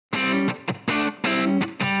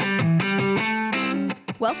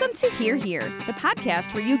Welcome to Hear Here, the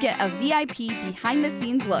podcast where you get a VIP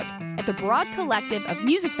behind-the-scenes look at the broad collective of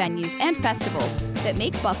music venues and festivals that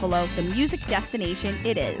make Buffalo the music destination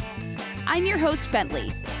it is. I'm your host,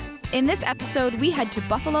 Bentley. In this episode, we head to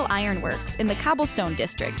Buffalo Ironworks in the Cobblestone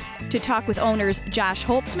District to talk with owners Josh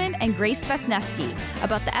Holtzman and Grace Vesneske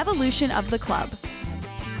about the evolution of the club.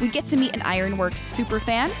 We get to meet an Ironworks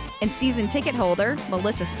superfan and season ticket holder,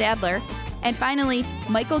 Melissa Stadler, and finally,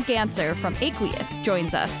 Michael Gantzer from Aqueous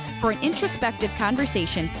joins us for an introspective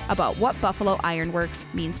conversation about what Buffalo Ironworks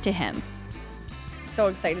means to him. So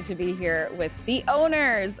excited to be here with the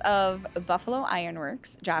owners of Buffalo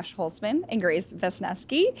Ironworks, Josh Holtzman and Grace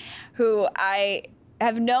Vesneske, who I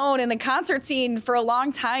have known in the concert scene for a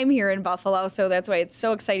long time here in Buffalo. So that's why it's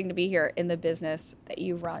so exciting to be here in the business that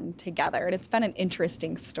you run together. And it's been an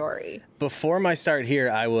interesting story. Before my start here,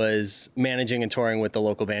 I was managing and touring with the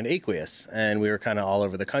local band Aqueous, and we were kind of all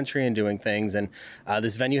over the country and doing things. And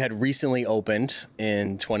this venue had recently opened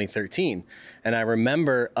in 2013. And I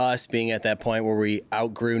remember us being at that point where we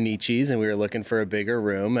outgrew Nietzsche's and we were looking for a bigger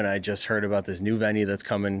room. And I just heard about this new venue that's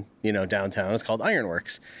coming, downtown. It's called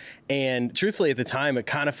Ironworks. And truthfully, at the time, it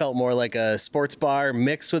kind of felt more like a sports bar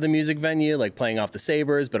mixed with a music venue, like playing off the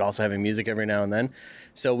Sabres, but also having music every now and then.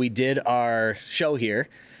 So we did our show here.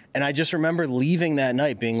 And I just remember leaving that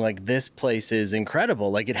night being like, this place is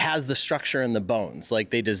incredible. Like, it has the structure and the bones. Like,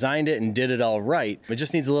 they designed it and did it all right. It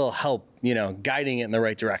just needs a little help, guiding it in the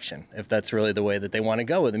right direction, if that's really the way that they want to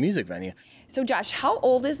go with a music venue. So, Josh, how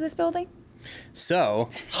old is this building? So,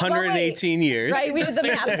 118 years. Right, we did the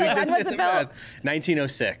math. So when was it built?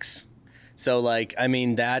 1906. So,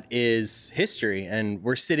 that is history. And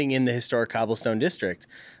we're sitting in the historic Cobblestone District,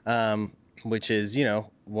 which is,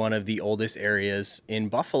 one of the oldest areas in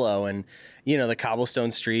Buffalo. And, the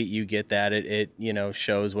Cobblestone Street, you get that. It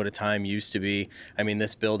shows what a time used to be. I mean,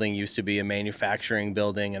 this building used to be a manufacturing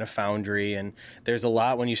building and a foundry. And there's a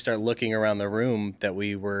lot when you start looking around the room that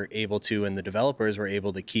we were able to, and the developers were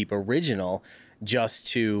able to keep original just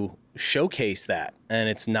to showcase that. And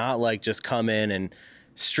it's not like just come in and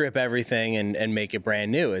strip everything and make it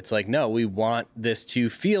brand new. It's like, no, we want this to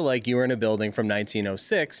feel like you were in a building from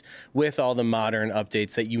 1906 with all the modern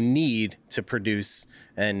updates that you need to produce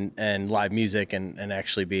and live music and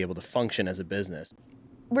actually be able to function as a business.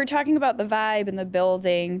 We're talking about the vibe in the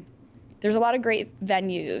building. There's a lot of great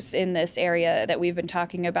venues in this area that we've been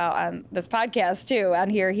talking about on this podcast too, on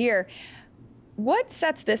Here. What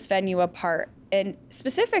sets this venue apart? And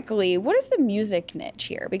specifically, what is the music niche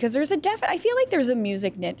here? Because there's I feel like there's a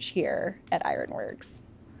music niche here at Ironworks.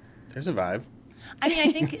 There's a vibe. I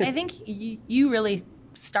mean, I think you really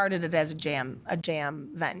started it as a jam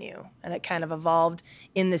venue, and it kind of evolved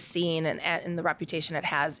in the scene and in the reputation it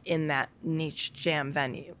has in that niche jam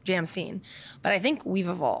scene. But I think we've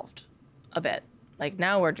evolved a bit. Like,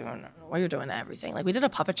 now we're doing everything. Like, we did a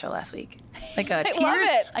puppet show last week, like a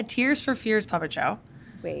Tears for Fears puppet show.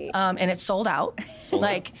 Wait. And it's sold out.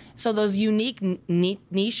 So those unique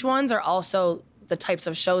niche ones are also the types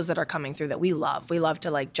of shows that are coming through that we love. We love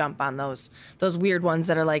to jump on those weird ones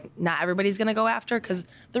that are not everybody's gonna go after, because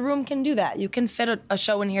the room can do that. You can fit a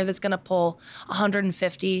show in here that's gonna pull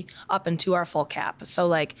 150 up into our full cap.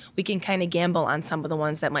 So we can kind of gamble on some of the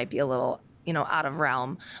ones that might be a little out of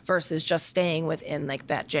realm versus just staying within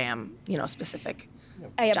that jam specific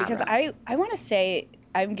Yeah, genre. because I want to say,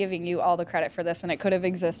 I'm giving you all the credit for this, and it could have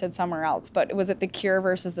existed somewhere else, but was it the Cure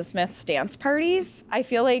versus the Smiths dance parties? I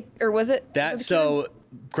feel like, or was it? That, so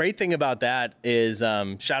great thing about that is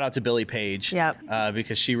shout out to Billy Page. Yep.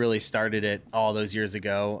 Because she really started it all those years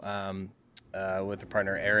ago with her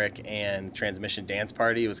partner Eric, and Transmission Dance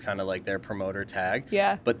Party. It was kind of like their promoter tag.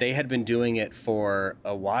 Yeah. But they had been doing it for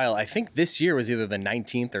a while. I think this year was either the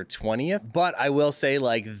 19th or 20th. But I will say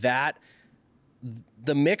that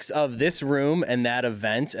the mix of this room and that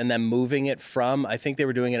event, and then moving it from, I think they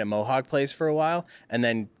were doing it at Mohawk Place for a while, and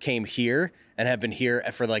then came here and have been here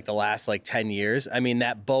for the last 10 years. I mean,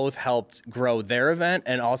 that both helped grow their event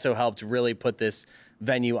and also helped really put this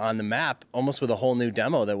venue on the map, almost with a whole new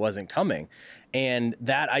demo that wasn't coming. And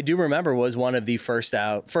that, I do remember, was one of the first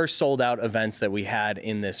sold out events that we had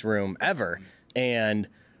in this room ever. And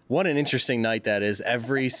what an interesting night that is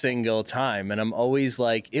every single time. And I'm always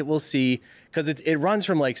it will see, because it runs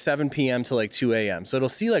from 7 p.m. to 2 a.m. So it'll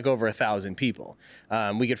see over 1,000 people.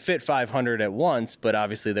 We could fit 500 at once, but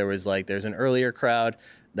obviously there was there's an earlier crowd,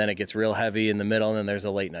 then it gets real heavy in the middle, and then there's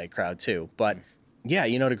a late night crowd too. But yeah,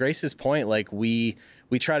 to Grace's point, like we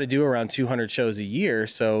try to do around 200 shows a year.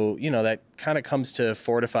 So, that kind of comes to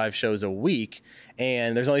 4 to 5 shows a week.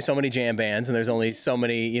 And there's only so many jam bands and there's only so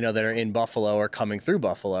many, that are in Buffalo or coming through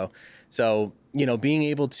Buffalo. So, being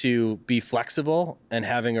able to be flexible and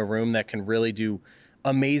having a room that can really do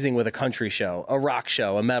amazing with a country show, a rock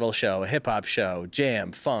show, a metal show, a hip hop show,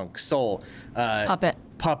 jam, funk, soul,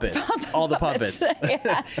 puppets, all the puppets.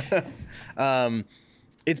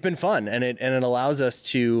 It's been fun, and it allows us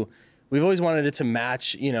to. We've always wanted it to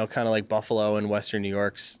match, kind of like Buffalo and Western New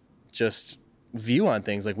York's just view on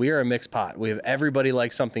things. Like, we are a mixed pot. We have everybody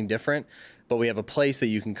likes something different, but we have a place that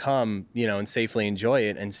you can come, and safely enjoy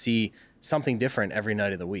it and see something different every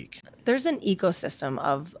night of the week. There's an ecosystem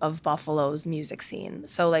of Buffalo's music scene.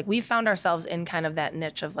 So like we found ourselves in kind of that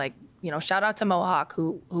niche of like, shout out to Mohawk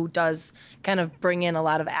who does kind of bring in a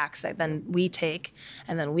lot of acts that then we take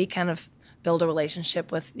and then we kind of build a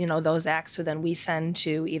relationship with, those acts who then we send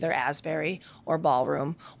to either Asbury or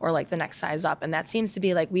Ballroom or like the next size up. And that seems to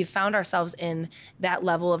be like we've found ourselves in that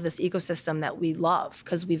level of this ecosystem that we love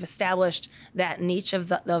because we've established that niche of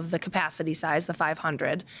the capacity size, the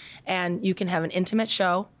 500, and you can have an intimate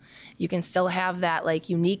show. You can still have that like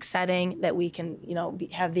unique setting that we can,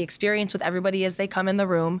 have the experience with everybody as they come in the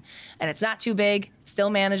room, and it's not too big, still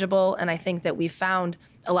manageable. And I think that we've found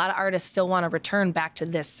a lot of artists still want to return back to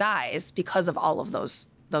this size because of all of those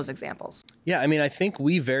examples. Yeah, I mean, I think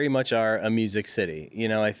we very much are a music city.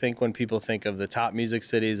 I think when people think of the top music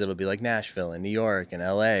cities, it'll be like Nashville and New York and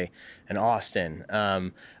LA and Austin.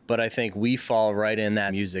 But I think we fall right in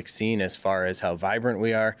that music scene as far as how vibrant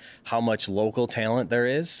we are, how much local talent there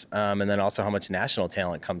is, and then also how much national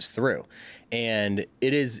talent comes through. And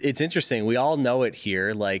it's interesting. We all know it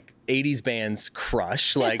here. Like 80s bands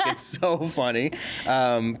crush. Like it's so funny.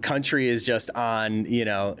 Country is just on,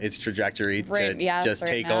 its trajectory to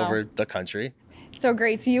take over the country. So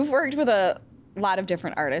great. So you've worked with a lot of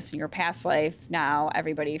different artists in your past life. Now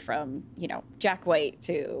everybody from, Jack White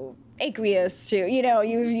to Aqueous to,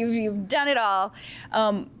 you've done it all.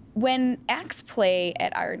 When acts play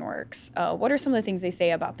at Ironworks, what are some of the things they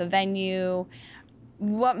say about the venue?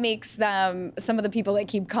 What makes them some of the people that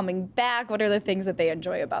keep coming back? What are the things that they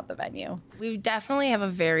enjoy about the venue? We definitely have a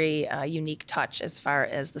very unique touch as far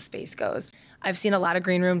as the space goes. I've seen a lot of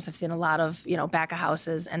green rooms. I've seen a lot of, back of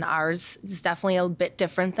houses, and ours is definitely a bit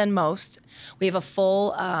different than most. We have a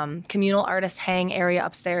full communal artist hang area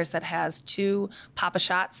upstairs that has 2 Papa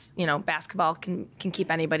Shots. Basketball can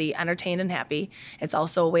keep anybody entertained and happy. It's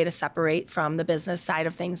also a way to separate from the business side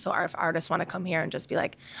of things. So if artists want to come here and just be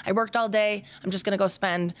like, I worked all day, I'm just going to go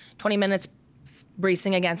spend 20 minutes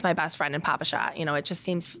bracing against my best friend in Papa Shot. It just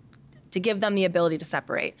seems to give them the ability to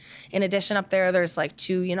separate. In addition, up there's like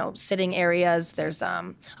 2, sitting areas. There's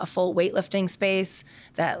a full weightlifting space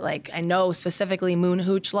that like I know specifically Moon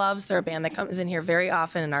Hooch loves. They're a band that comes in here very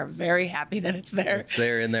often and are very happy that it's there.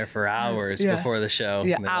 They're in there for hours before the show.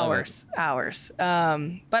 Yeah, hours.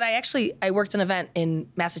 But I worked an event in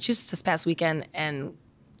Massachusetts this past weekend, and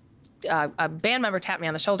a band member tapped me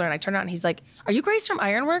on the shoulder, and I turned around and he's like, "Are you Grace from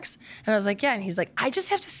Ironworks?" And I was like, "Yeah." And he's like, "I just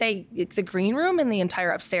have to say, the green room and the entire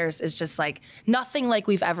upstairs is just like nothing like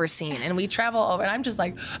we've ever seen." And we travel over, and I'm just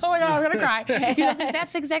like, "Oh my God, I'm gonna cry." Because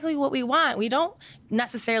that's exactly what we want. We don't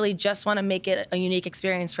necessarily just want to make it a unique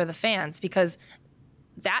experience for the fans, because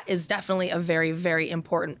that is definitely a very, very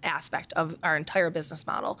important aspect of our entire business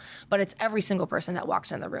model. But it's every single person that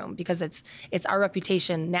walks in the room, because it's our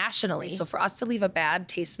reputation nationally. So for us to leave a bad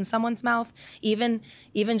taste in someone's mouth, even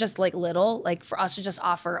just like little, like for us to just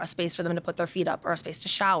offer a space for them to put their feet up, or a space to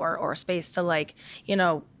shower, or a space to like,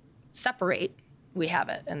 separate, we have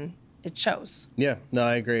it. And it shows. Yeah, no,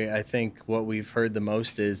 I agree. I think what we've heard the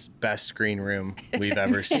most is best green room we've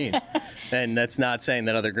ever seen. And that's not saying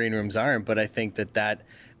that other green rooms aren't, but I think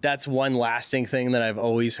that's one lasting thing that I've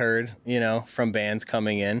always heard, from bands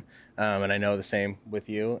coming in. And I know the same with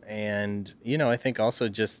you. And, I think also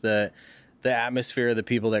just the atmosphere of the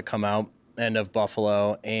people that come out and of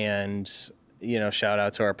Buffalo, and shout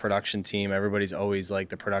out to our production team. Everybody's always like,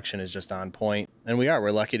 the production is just on point. And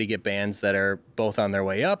we're lucky to get bands that are both on their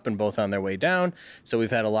way up and both on their way down. So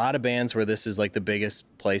we've had a lot of bands where this is like the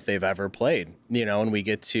biggest place they've ever played, and we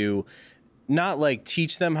get to not like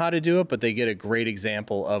teach them how to do it, but they get a great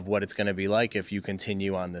example of what it's going to be like if you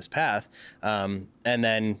continue on this path. And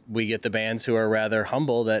then we get the bands who are rather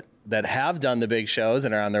humble that have done the big shows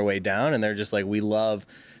and are on their way down. And they're just like, we love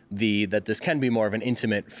that this can be more of an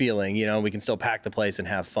intimate feeling, we can still pack the place and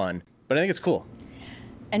have fun. But I think it's cool.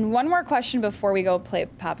 And one more question before we go play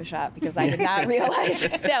Papa Shot, because I did not realize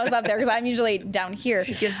that was up there, because I'm usually down here.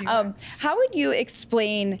 Yes, how would you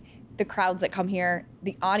explain the crowds that come here,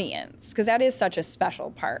 the audience, because that is such a special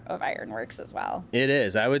part of Ironworks as well. It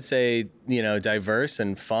is. I would say, diverse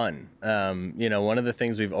and fun. One of the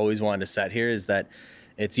things we've always wanted to set here is that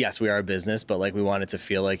it's, yes, we are a business, but like we want it to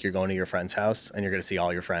feel like you're going to your friend's house and you're going to see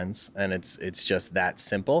all your friends. And it's just that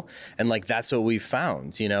simple. And like, that's what we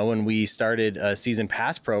found, when we started a season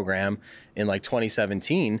pass program in like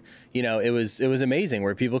 2017, it was amazing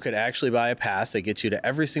where people could actually buy a pass that gets you to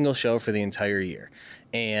every single show for the entire year.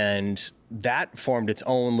 And that formed its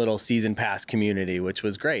own little season pass community, which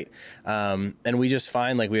was great. And we just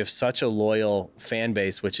find like we have such a loyal fan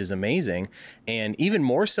base, which is amazing. And even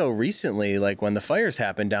more so recently, like when the fires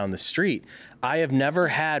happened down the street, I have never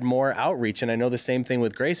had more outreach. And I know the same thing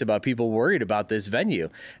with Grace about people worried about this venue.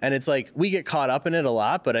 And it's like, we get caught up in it a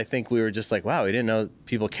lot, but I think we were just like, wow, we didn't know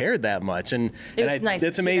people cared that much. And nice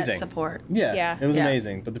it's to amazing. See that support. Yeah, it was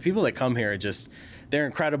amazing. But the people that come here are they're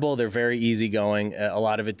incredible. They're very easygoing. A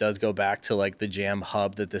lot of it does go back to like the jam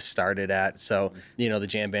hub that this started at. So, the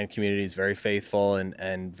jam band community is very faithful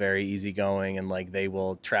and very easygoing. And like they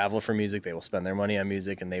will travel for music. They will spend their money on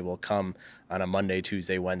music and they will come on a Monday,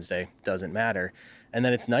 Tuesday, Wednesday. Doesn't matter. And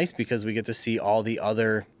then it's nice because we get to see all the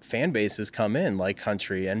other fan bases come in, like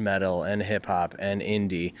country and metal and hip hop and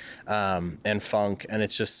indie and funk. And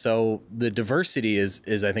it's just the diversity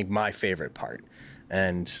is I think my favorite part.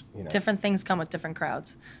 And different things come with different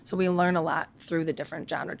crowds, so we learn a lot through the different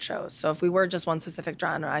genre shows. So if we were just one specific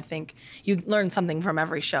genre, I think you learn something from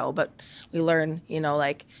every show, but we learn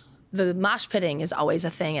like the mosh pitting is always a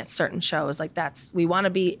thing at certain shows. Like we want to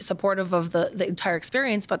be supportive of the entire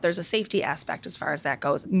experience, but there's a safety aspect as far as that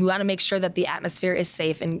goes. We want to make sure that the atmosphere is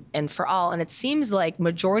safe and for all. And it seems like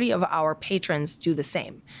majority of our patrons do the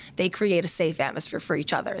same. They create a safe atmosphere for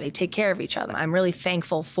each other. They take care of each other. I'm really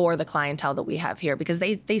thankful for the clientele that we have here because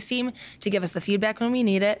they seem to give us the feedback when we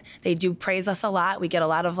need it. They do praise us a lot. We get a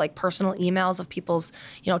lot of like personal emails of people's,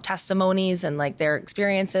 testimonies and like their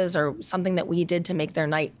experiences or something that we did to make their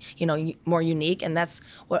night, more unique. And that's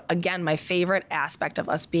what, again, my favorite aspect of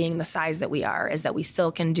us being the size that we are is that we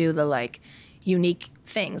still can do the like unique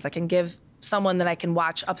things. I can give someone that I can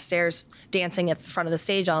watch upstairs dancing at the front of the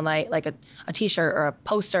stage all night, like a t-shirt or a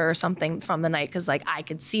poster or something from the night. Cause like I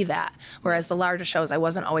could see that. Whereas the larger shows, I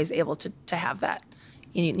wasn't always able to have that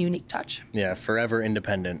unique touch. Yeah, forever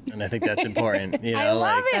independent. And I think that's important. I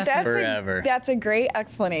love it. Forever. That's a great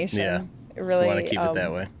explanation. Yeah. Really want to keep it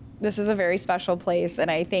that way. This is a very special place,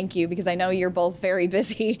 and I thank you because I know you're both very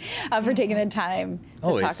busy for taking the time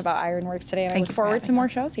to talk about Ironworks today. And I look forward to more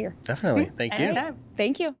shows here. Definitely. Thank you. Anytime.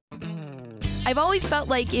 Thank you. I've always felt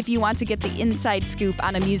like if you want to get the inside scoop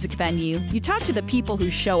on a music venue, you talk to the people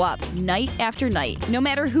who show up night after night, no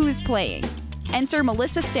matter who's playing. Enter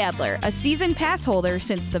Melissa Stadler, a season pass holder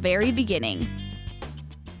since the very beginning.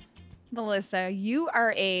 Melissa, you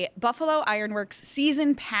are a Buffalo Ironworks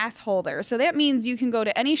season pass holder. So that means you can go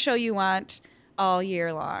to any show you want all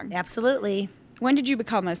year long. Absolutely. When did you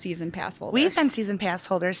become a season pass holder? We've been season pass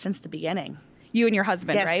holders since the beginning. You and your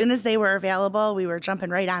husband, right? As soon as they were available, we were jumping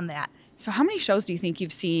right on that. So how many shows do you think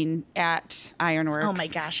you've seen at Ironworks? Oh my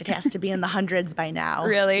gosh, it has to be in the hundreds by now.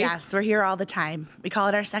 Really? Yes, we're here all the time. We call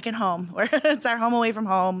it our second home. It's our home away from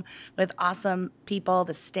home with awesome people,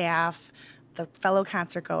 the staff, the fellow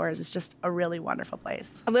concert goers. It's just a really wonderful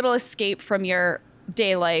place. A little escape from your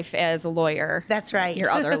day life as a lawyer. That's right.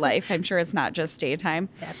 Your other life. I'm sure it's not just daytime.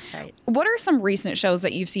 That's right. What are some recent shows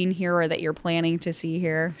that you've seen here or that you're planning to see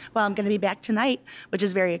here? Well, I'm going to be back tonight, which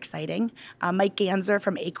is very exciting. Mike Gantzer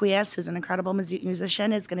from Aqueous, who's an incredible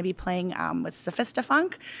musician, is going to be playing with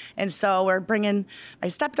Sophistafunk. And so we're bringing my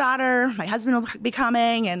stepdaughter, my husband will be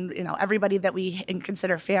coming, and everybody that we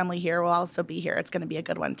consider family here will also be here. It's going to be a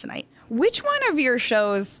good one tonight. Which one of your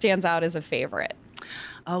shows stands out as a favorite?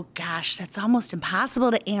 Oh gosh, that's almost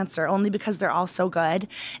impossible to answer only because they're all so good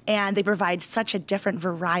and they provide such a different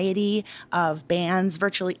variety of bands.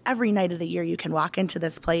 Virtually every night of the year you can walk into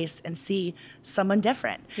this place and see someone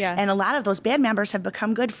different. Yeah. And a lot of those band members have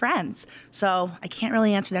become good friends. So I can't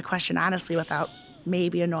really answer that question honestly without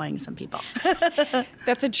maybe annoying some people.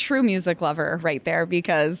 That's a true music lover right there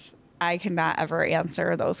because I cannot ever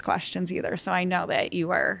answer those questions either. So I know that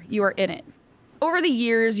you are in it. Over the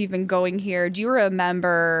years you've been going here, do you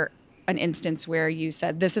remember an instance where you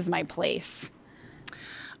said, this is my place?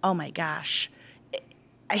 Oh my gosh.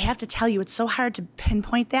 I have to tell you, it's so hard to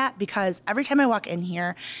pinpoint that because every time I walk in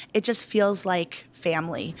here, it just feels like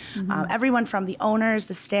family. Everyone from the owners,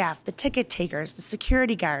 the staff, the ticket takers, the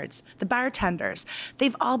security guards, the bartenders,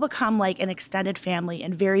 they've all become like an extended family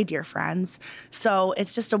and very dear friends. So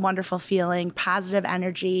it's just a wonderful feeling, positive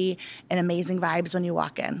energy, and amazing vibes when you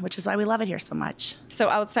walk in, which is why we love it here so much. So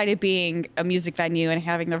outside of being a music venue and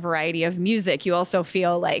having the variety of music, you also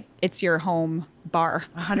feel like it's your home bar.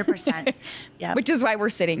 100%. Yeah. Which is why we're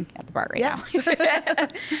sitting at the bar right now.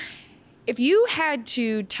 If you had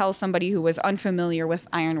to tell somebody who was unfamiliar with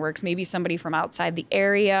Ironworks, maybe somebody from outside the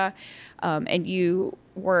area, and you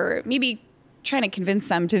were maybe trying to convince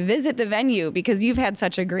them to visit the venue because you've had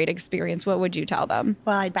such a great experience, what would you tell them?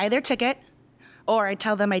 Well, I'd buy their ticket. Or I'd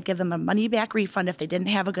tell them I'd give them a money-back refund if they didn't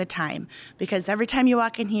have a good time. Because every time you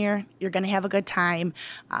walk in here, you're going to have a good time.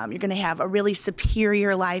 You're going to have a really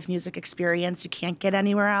superior live music experience you can't get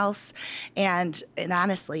anywhere else. And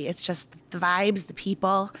honestly, it's just the vibes, the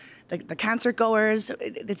people, the concert goers.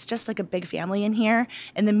 It's just like a big family in here.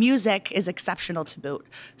 And the music is exceptional to boot.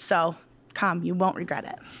 So come, you won't regret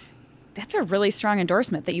it. That's a really strong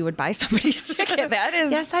endorsement that you would buy somebody's ticket. That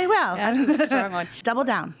is. Yes, I will. That is a strong one. Double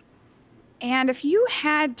down. And if you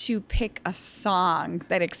had to pick a song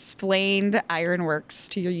that explained Ironworks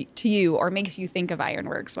to you or makes you think of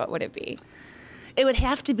Ironworks, what would it be? It would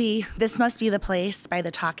have to be This Must Be the Place by the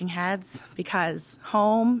Talking Heads because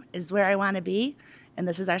home is where I want to be. And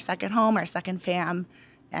this is our second home, our second fam.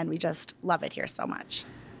 And we just love it here so much.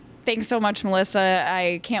 Thanks so much, Melissa.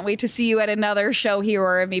 I can't wait to see you at another show here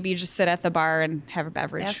or maybe you just sit at the bar and have a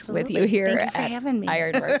beverage Absolutely. with you here Thank you for having me.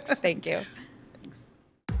 Ironworks. Thank you.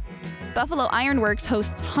 Buffalo Ironworks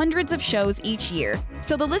hosts hundreds of shows each year,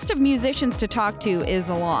 so the list of musicians to talk to is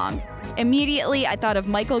long. Immediately, I thought of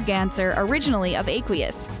Michael Gantzer, originally of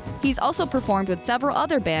Aqueous. He's also performed with several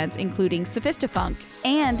other bands, including Sophistifunk,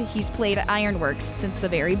 and he's played at Ironworks since the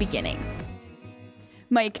very beginning.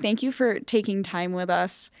 Mike, thank you for taking time with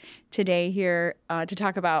us today here to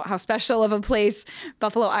talk about how special of a place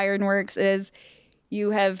Buffalo Ironworks is.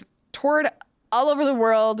 You have toured all over the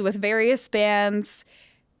world with various bands.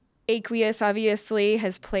 Aqueous, obviously,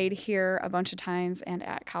 has played here a bunch of times and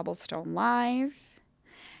at Cobblestone Live.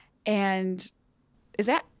 And is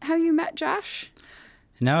that how you met Josh?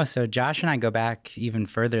 No, so Josh and I go back even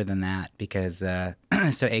further than that because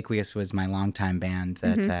so Aqueous was my longtime band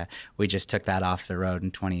that we just took that off the road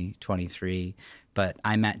in 2023. But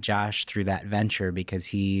I met Josh through that venture because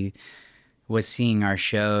he was seeing our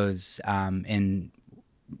shows in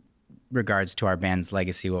regards to our band's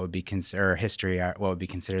legacy, what would be history, what would be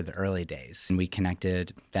considered the early days. And we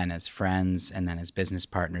connected then as friends and then as business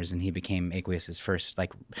partners, and he became Aqueous's first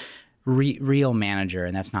like real manager.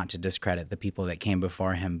 And that's not to discredit the people that came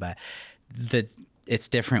before him, but it's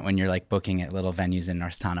different when you're like booking at little venues in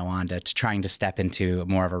North Tonawanda to trying to step into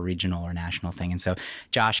more of a regional or national thing. And so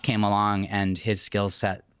Josh came along and his skill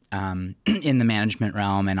set in the management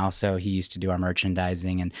realm, and also he used to do our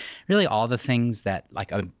merchandising and really all the things that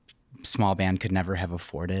like a small band could never have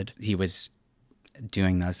afforded. He was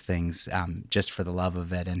doing those things just for the love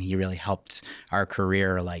of it, and he really helped our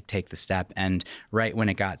career like take the step. And right when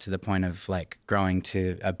it got to the point of like growing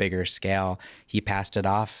to a bigger scale, he passed it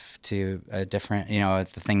off to a different,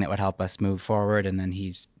 the thing that would help us move forward. And then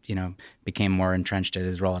he's, became more entrenched at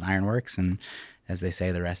his role at Ironworks, and as they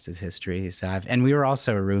say, the rest is history. So and we were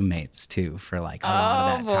also roommates too for like a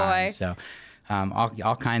lot of that time. So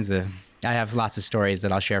all kinds of. I have lots of stories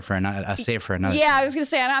that I'll share for another. I'll save for another. Yeah, time. I was going to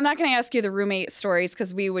say I'm not going to ask you the roommate stories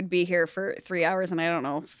because we would be here for 3 hours, and I don't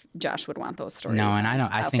know if Josh would want those stories. No, and I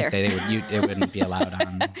don't. I think they would. It wouldn't be allowed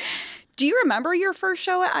on. Do you remember your first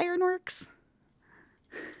show at Ironworks?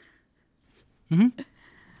 Mm-hmm.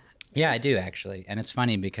 Yeah, I do actually, and it's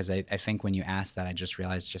funny because I think when you asked that, I just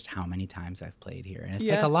realized just how many times I've played here, and it's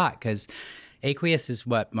like a lot because Aqueous is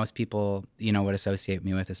what most people would associate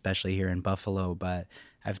me with, especially here in Buffalo, but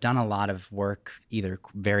I've done a lot of work either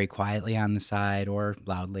very quietly on the side or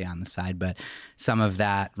loudly on the side, but some of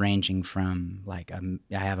that ranging from like I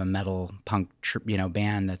have a metal punk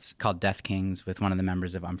band that's called Death Kings with one of the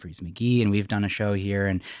members of Humphreys McGee, and we've done a show here,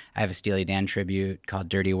 and I have a Steely Dan tribute called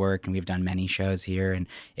Dirty Work, and we've done many shows here, and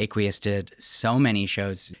Aqueous did so many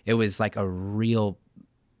shows. It was like a real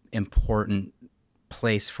important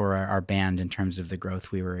place for our band in terms of the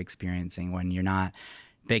growth we were experiencing when you're not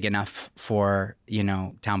big enough for,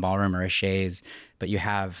 Town Ballroom or a Shays, but you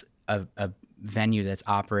have a venue that's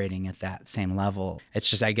operating at that same level. It's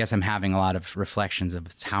just, I guess I'm having a lot of reflections of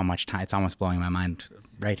how much time, it's almost blowing my mind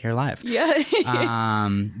right here live. Yeah.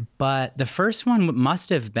 But the first one must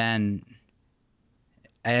have been,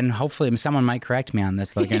 and hopefully someone might correct me on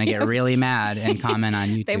this. They're going to get really mad and comment on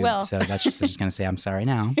YouTube. They will. So that's just going to say, I'm sorry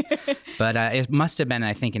now. But it must have been,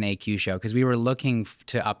 I think, an AQ show, because we were looking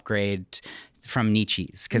to upgrade from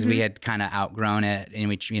Nietzsche's, because we had kind of outgrown it, and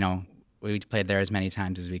we played there as many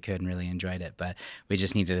times as we could and really enjoyed it, but we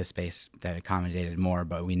just needed a space that accommodated more,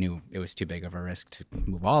 but we knew it was too big of a risk to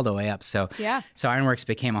move all the way up. So Ironworks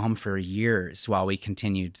became a home for years while we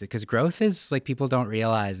continued, because growth is like, people don't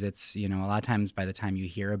realize it's, a lot of times by the time you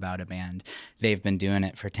hear about a band, they've been doing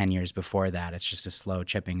it for 10 years before that. It's just a slow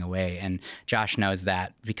chipping away. And Josh knows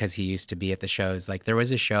that because he used to be at the shows. Like, there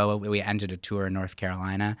was a show, we ended a tour in North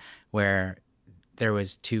Carolina where there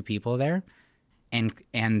was 2 people there, and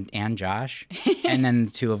Josh, and then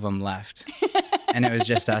 2 of them left, and it was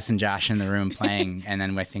just us and Josh in the room playing. And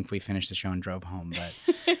then I think we finished the show and drove home.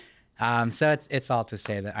 But so it's all to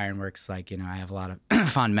say that Ironworks, like, I have a lot of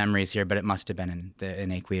fond memories here, but it must have been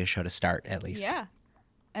an Aqueous show to start, at least. Yeah,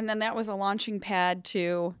 and then that was a launching pad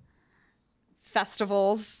to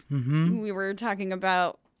festivals. We were talking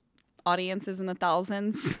about audiences in the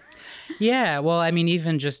thousands. Yeah, well, I mean,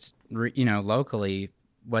 even just locally,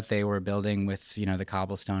 what they were building with, the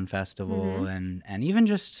Cobblestone Festival and even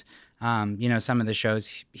just, some of the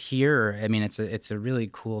shows here. I mean, it's a really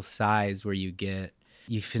cool size where you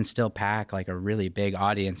can still pack like a really big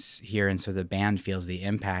audience here. And so the band feels the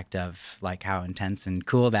impact of like how intense and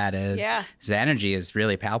cool that is. Yeah. So the energy is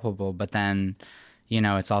really palpable, but then,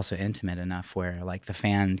 it's also intimate enough where like the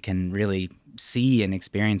fan can really see and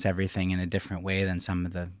experience everything in a different way than some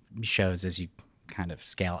of the shows as you kind of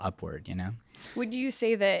scale upward, Would you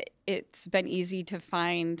say that it's been easy to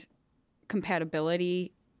find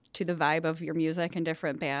compatibility to the vibe of your music in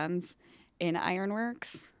different bands in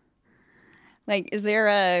Ironworks? Like, is there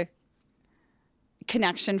a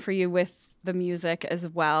connection for you with the music as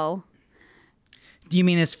well? Do you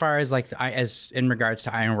mean as far as like as in regards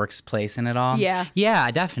to Ironworks' place in it all? Yeah. Yeah,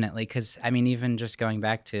 definitely. Because I mean, even just going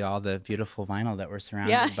back to all the beautiful vinyl that we're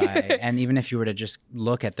surrounded by, and even if you were to just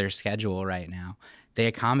look at their schedule right now, they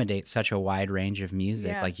accommodate such a wide range of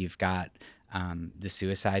music. Yeah. Like you've got the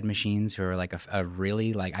Suicide Machines, who are like a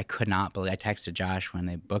really, like, I could not believe, I texted Josh when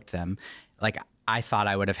they booked them. Like, I thought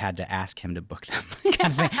I would have had to ask him to book them,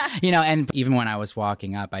 kind of thing. And even when I was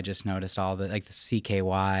walking up, I just noticed all the, like, the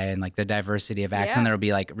CKY and like the diversity of acts. And there'll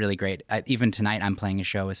be like really great, even tonight I'm playing a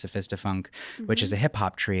show with Sophistafunk, which is a hip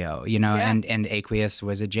hop trio, and Aqueous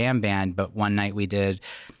was a jam band. But one night we did,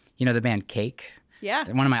 the band Cake. Yeah.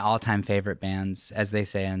 One of my all-time favorite bands. As they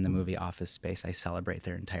say in the movie Office Space, I celebrate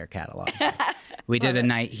their entire catalog. We did a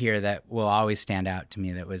night here that will always stand out to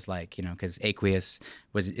me, that was like, because Aqueous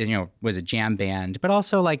was a jam band, but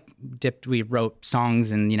also like we wrote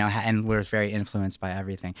songs and, and we were very influenced by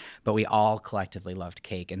everything. But we all collectively loved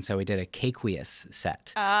cake. And so we did a Cakeous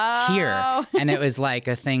set here. And it was like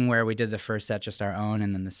a thing where we did the first set just our own,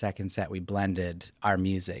 and then the second set we blended our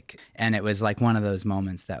music. And it was like one of those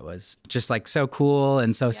moments that was just like so cool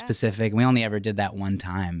and so specific. We only ever did that one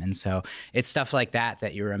time. And so it's stuff like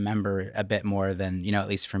that you remember a bit more than, at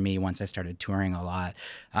least for me, once I started touring a lot.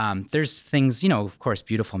 There's things, of course,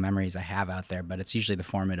 beautiful memories I have out there, but it's usually the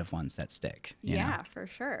formative ones that stick. You know? For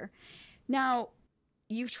sure. Now,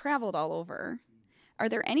 you've traveled all over. Are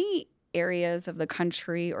there any areas of the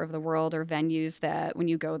country or of the world or venues that when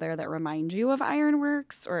you go there that remind you of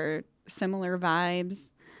Ironworks or similar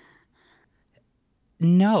vibes?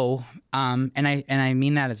 No, and I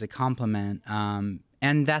mean that as a compliment.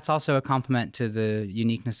 And that's also a compliment to the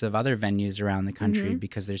uniqueness of other venues around the country,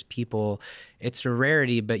 because there's people, it's a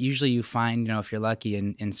rarity, but usually you find, if you're lucky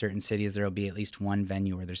in certain cities, there'll be at least one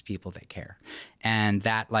venue where there's people that care. And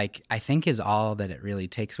that, like, I think is all that it really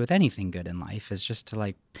takes with anything good in life, is just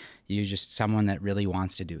to just someone that really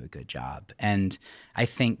wants to do a good job. And I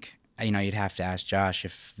think, you'd have to ask Josh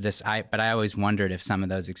if but I always wondered if some of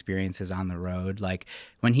those experiences on the road, like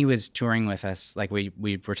when he was touring with us, like we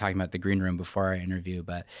were talking about the green room before our interview,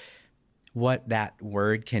 but what that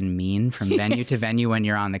word can mean from venue to venue when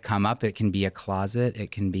you're on the come up. It can be a closet. It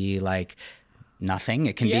can be like nothing.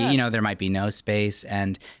 It can be, there might be no space.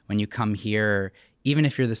 And when you come here, even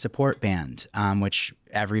if you're the support band, which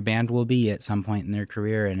every band will be at some point in their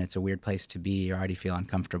career, and it's a weird place to be, you already feel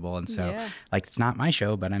uncomfortable. And so like, it's not my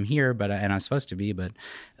show, but I'm here, and I'm supposed to be, but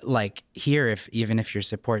like here, even if you're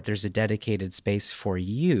support, there's a dedicated space for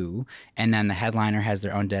you. And then the headliner has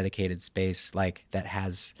their own dedicated space, like that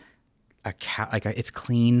has it's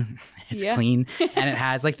clean, clean. And it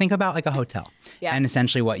has, like, think about like a hotel and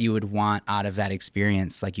essentially what you would want out of that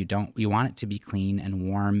experience. Like you want it to be clean and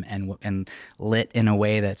warm and lit in a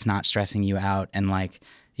way that's not stressing you out. And like,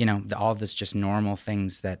 all of this just normal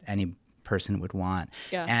things that any person would want.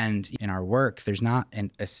 Yeah. And in our work, there's not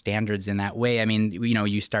standards in that way. I mean,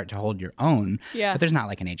 you start to hold your own, but there's not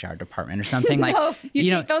like an HR department or something. Like, no, you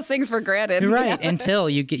take those things for granted. Right. Until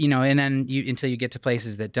you get, and then until you get to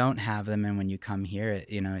places that don't have them. And when you come here,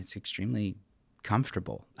 it's extremely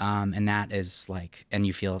comfortable. And that is like, and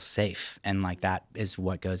you feel safe. And like, that is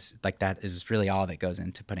what goes, like, that is really all that goes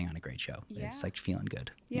into putting on a great show. Yeah. It's like feeling good.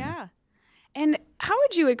 Yeah. And how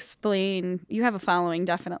would you explain, you have a following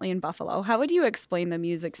definitely in Buffalo. How would you explain the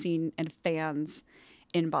music scene and fans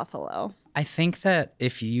in Buffalo? I think that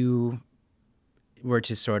if you were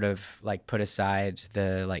to sort of like put aside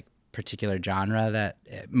the like particular genre that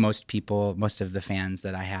most of the fans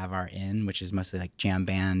that I have are in, which is mostly like jam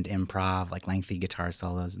band, improv, like lengthy guitar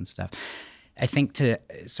solos and stuff. I think to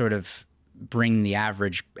sort of bring the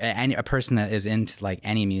average, a person that is into like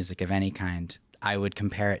any music of any kind, I would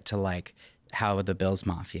compare it to like how the Bills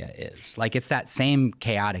Mafia is. Like, it's that same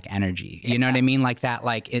chaotic energy. You know what I mean? Like that,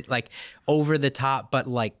 like it, like over the top, but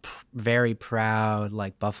like very proud,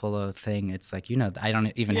 like Buffalo thing. It's like, I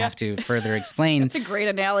don't even have to further explain. That's a great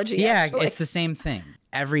analogy. Yeah, actually. It's the same thing.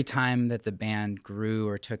 Every time that the band grew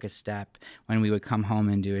or took a step, when we would come home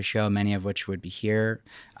and do a show, many of which would be here,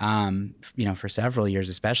 for several years,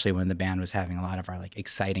 especially when the band was having a lot of our like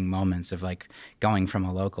exciting moments of like going from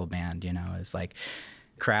a local band, is like,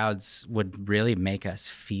 crowds would really make us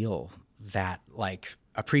feel that like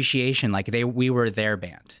appreciation, like we were their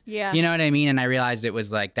band. Yeah. You know what I mean? And I realized it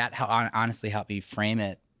was like that honestly helped me frame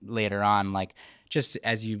it later on, like just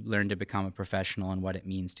as you learn to become a professional and what it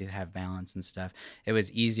means to have balance and stuff. It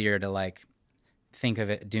was easier to like think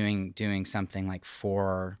of it doing something like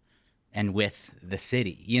for and with the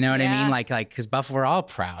city, you know what I mean? Like, because Buffalo, we're all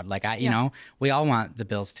proud. Like, we all want the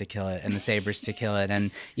Bills to kill it and the Sabres to kill it.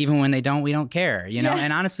 And even when they don't, we don't care,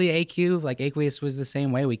 And honestly, Aqueous was the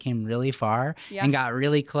same way. We came really far and got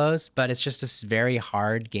really close, but it's just a very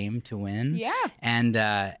hard game to win. Yeah. And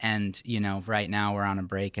right now we're on a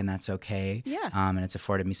break and that's okay. Yeah. And it's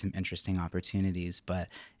afforded me some interesting opportunities, but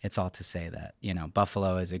it's all to say that,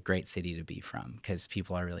 Buffalo is a great city to be from because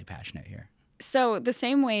people are really passionate here. So the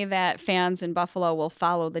same way that fans in Buffalo will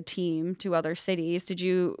follow the team to other cities,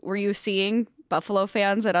 were you seeing Buffalo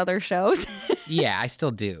fans at other shows? Yeah, I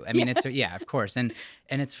still do. I mean, of course. And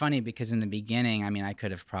it's funny because in the beginning, I mean, I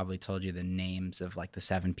could have probably told you the names of like the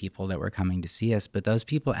 7 people that were coming to see us, but those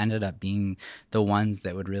people ended up being the ones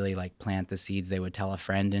that would really like plant the seeds. They would tell a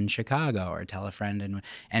friend in Chicago or tell a friend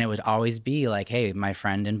and it would always be like, hey, my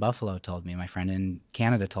friend in Buffalo told me, my friend in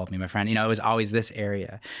Canada told me, my friend, it was always this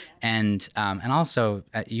area. And also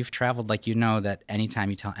you've traveled, like, that anytime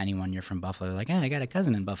you tell anyone you're from Buffalo, they're like, I got a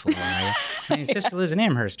cousin in Buffalo. My sister lives in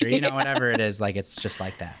Amherst, or, whatever it is, like, it's just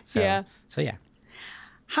like that. So yeah.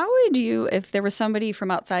 How would you, if there was somebody from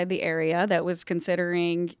outside the area that was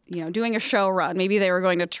considering, doing a show run, maybe they were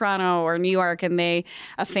going to Toronto or New York and a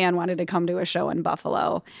fan wanted to come to a show in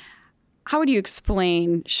Buffalo, how would you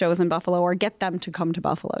explain shows in Buffalo or get them to come to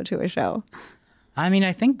Buffalo to a show? I mean,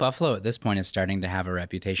 I think Buffalo at this point is starting to have a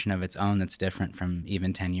reputation of its own that's different from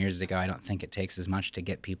even 10 years ago. I don't think it takes as much to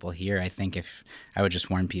get people here. I think if I would just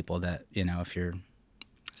warn people that, if you're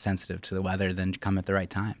sensitive to the weather, then come at the right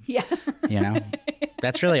time. Yeah.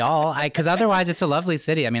 That's really all. Because otherwise, it's a lovely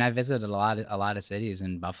city. I mean, I visited a lot of cities,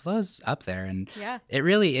 and Buffalo's up there. And it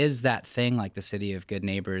really is that thing, like the city of good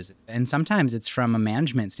neighbors. And sometimes it's from a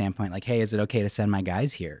management standpoint, like, hey, is it okay to send my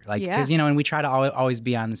guys here? Like, because and we try to always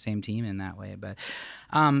be on the same team in that way. But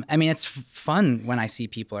I mean, it's fun when I see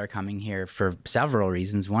people are coming here for several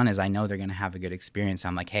reasons. One is I know they're going to have a good experience.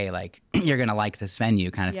 I'm like, hey, like, you're going to like this venue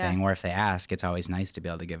kind of thing. Or if they ask, it's always nice to be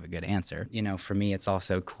able to give a good answer. For me, it's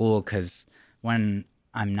also cool because when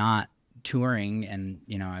I'm not touring and,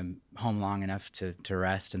 I'm home long enough to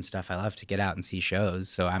rest and stuff, I love to get out and see shows.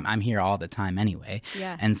 So I'm here all the time anyway.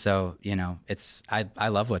 Yeah. And so, I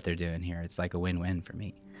love what they're doing here. It's like a win-win for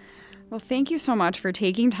me. Well, thank you so much for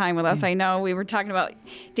taking time with us. I know we were talking about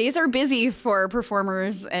days are busy for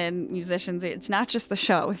performers and musicians. It's not just the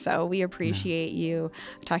show. So we appreciate you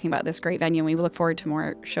talking about this great venue. And we look forward to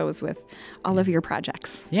more shows with all of your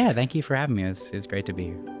projects. Yeah, thank you for having me. It was great to be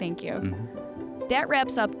here. Thank you. That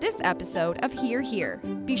wraps up this episode of Here Here.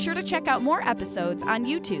 Be sure to check out more episodes on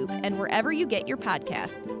YouTube and wherever you get your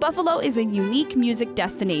podcasts. Buffalo is a unique music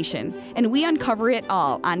destination, and we uncover it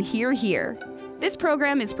all on Here Here. This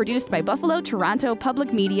program is produced by Buffalo Toronto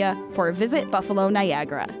Public Media for Visit Buffalo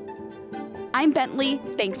Niagara. I'm Bentley.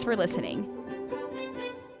 Thanks for listening.